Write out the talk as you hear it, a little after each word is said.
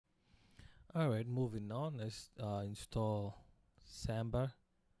Alright, moving on. Let's install Samba.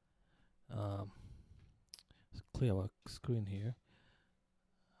 Um, let's clear our screen here.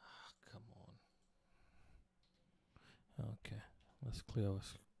 Come on. Okay, let's clear our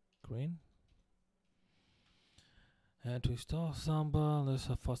screen. And to install Samba, let's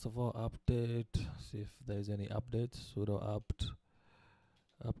first of all update. See if there's any updates. Sudo apt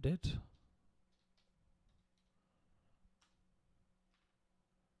update.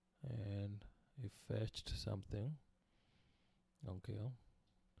 And it fetched something. Okay.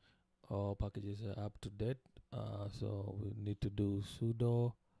 All packages are up to date. So we need to do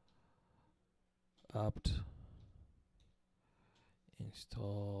sudo apt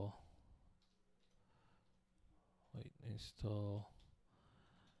install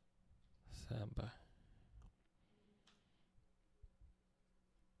Samba.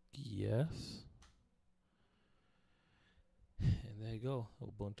 Yes. And there you go.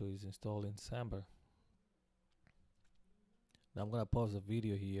 Ubuntu is installing Samba. Now I'm gonna pause the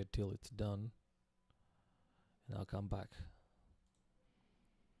video here till it's done and I'll come back.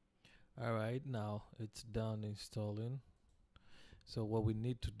 Alright, now it's done installing. So what we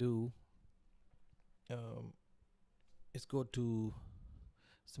need to do is go to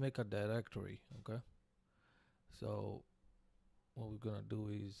let's make a directory, okay? So what we're gonna do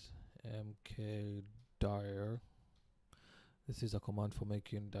is mkdir. This is a command for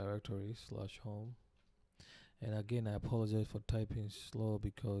making directory /home. And again, I apologize for typing slow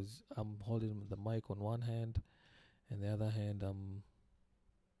because I'm holding the mic on one hand and the other hand I'm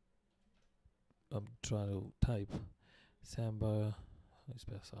trying to type Samba. I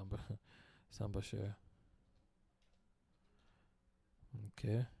spell Samba. Samba share.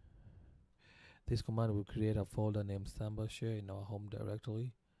 Okay. This command will create a folder named Samba share in our home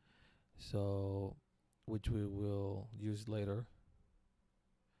directory. So, which we will use later.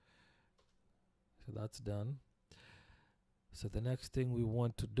 So that's done. So the next thing we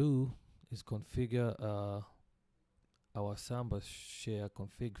want to do is configure our Samba share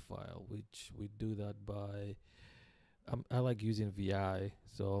config file, which we do that by I like using VI,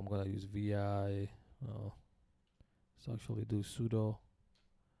 so I'm gonna use VI. Let's actually do sudo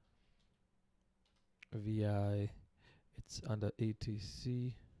VI. It's under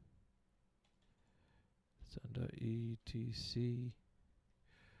etc. It's under etc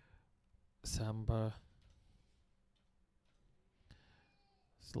Samba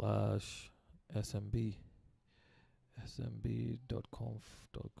 /smb smb.conf.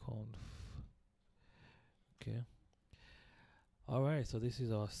 Okay. Alright, so this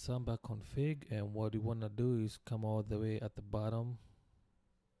is our Samba config, and what you want to do is come all the way at the bottom.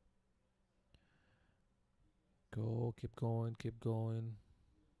 Keep going.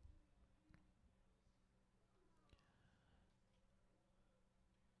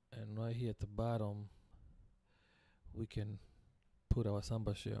 And right here at the bottom, we can put our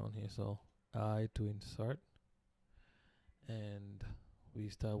Samba share on here. So I to insert, and we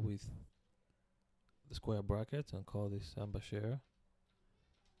start with the square brackets and call this Samba share.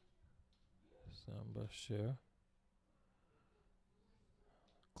 Samba share.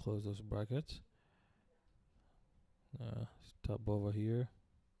 Close those brackets. Stop over here.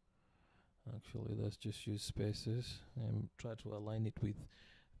 Actually, let's just use spaces and try to align it with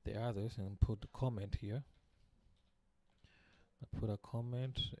the others and put a comment here. I put a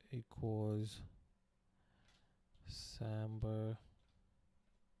comment equals Samba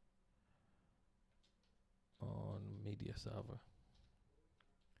on media server.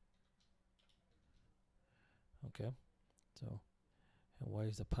 Okay, so and why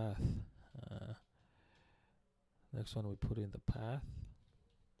is the path? Next one we put in the path.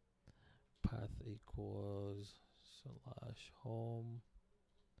 Path equals /home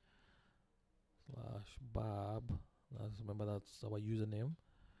 /bob. Remember that's our username.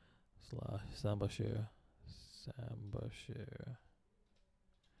 /Samba share.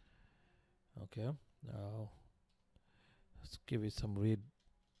 Okay, now let's give it some read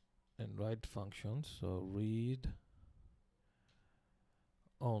and write functions. So read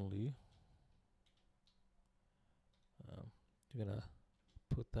only. You're gonna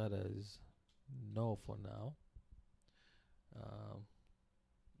put that as no for now.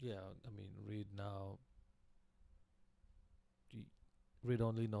 Yeah, I mean read now. Read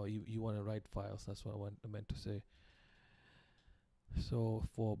only. No, you want to write files. That's what I meant to say. So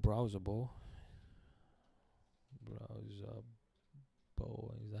for browsable, is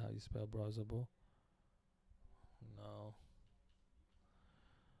that how you spell browsable? No.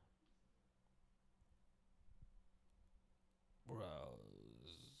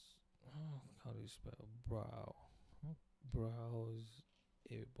 How do you spell browsable?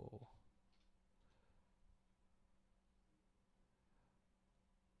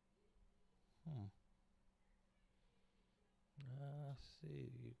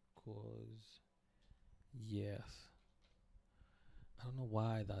 equals yes. I don't know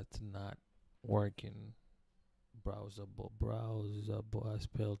why that's not working. Browsable. I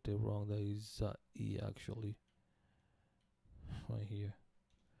spelled it wrong. There is E actually right here.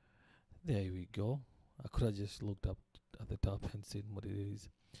 There we go. I could have just looked up at the top and seen what it is.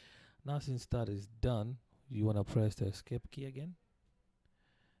 Now since that is done, you want to press the escape key again.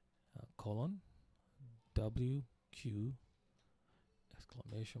 Colon WQ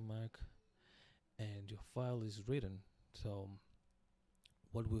exclamation mark, and your file is written. So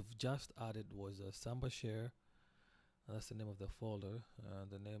what we've just added was a Samba share. That's the name of the folder.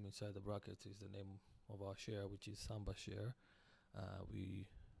 The name inside the brackets is the name of our share, which is Samba share. We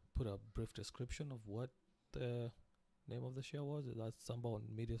put a brief description of what the name of the share was. That's Samba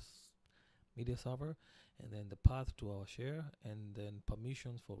on media server, and then the path to our share, and then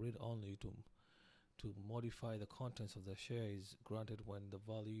permissions for read only to modify the contents of the share is granted when the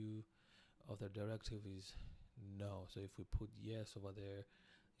value of the directive is no. So if we put yes over there,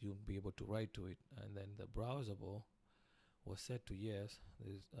 you'll be able to write to it. And then the browsable was set to yes.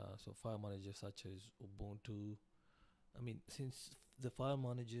 There's so file managers such as Ubuntu. I mean, since the file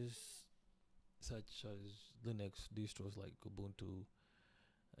managers such as Linux distros like Ubuntu,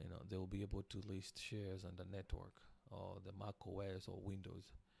 they will be able to list shares on the network or the Mac OS or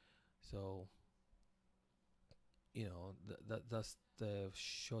Windows. So that's the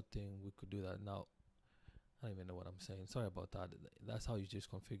short thing we could do that. Now I don't even know what I'm saying, sorry about that. That's how you just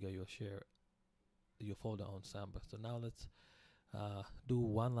configure your folder on Samba. So now let's do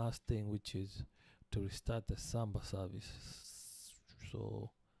one last thing, which is to restart the Samba service.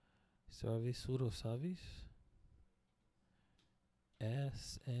 So sudo service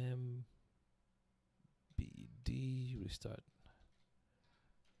smbd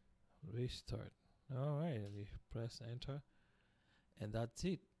restart. All right, and you press enter, and that's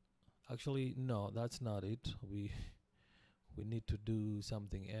it. Actually, no, that's not it. We need to do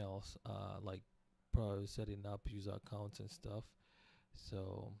something else, like probably setting up user accounts and stuff.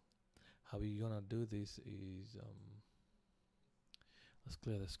 So how we're gonna do this is let's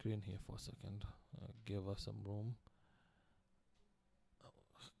clear the screen here for a second. Give us some room. Oh,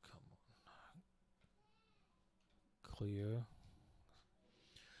 come on, clear.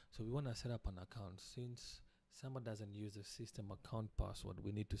 So we want to set up an account. Since Samba doesn't use a system account password,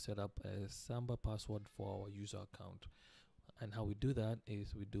 we need to set up a Samba password for our user account. And how we do that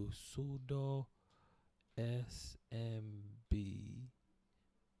is we do sudo smb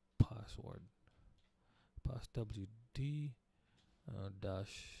password pass wd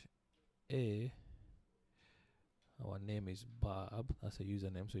dash a. Our name is Bob. That's a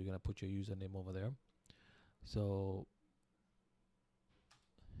username, so you're gonna put your username over there. So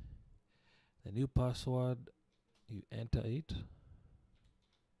the new password, you enter it.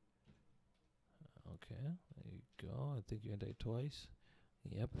 Okay, there you go. I think you enter it twice.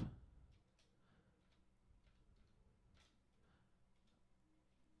 Yep.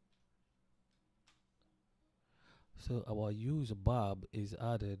 So our user Bob is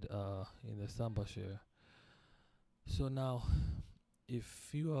added in the Samba share. So now,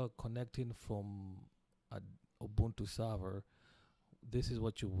 if you are connecting from a Ubuntu server, this is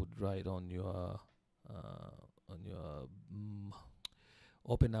what you would write on your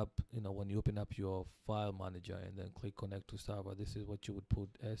open up. When you open up your file manager and then click connect to server, this is what you would put: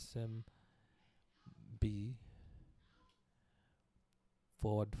 smb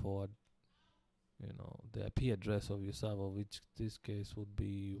forward the IP address of your server, which this case would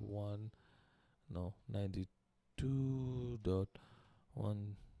be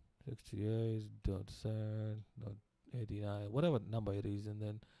 92.168.7.89, whatever number it is, and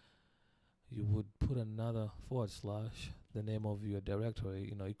then you would put another /, the name of your directory.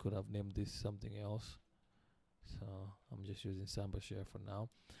 You could have named this something else, so I'm just using Samba share for now.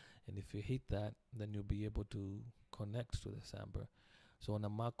 And if you hit that, then you'll be able to connect to the Samba. So on a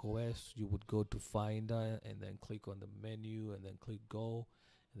Mac OS, you would go to Finder and then click on the menu and then click Go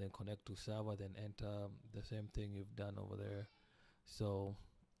and then connect to server, then enter the same thing you've done over there. So,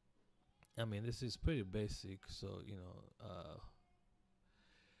 I mean, this is pretty basic. So,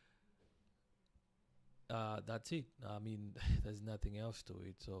 that's it. I mean, there's nothing else to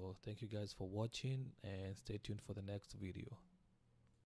it. So thank you guys for watching, and stay tuned for the next video.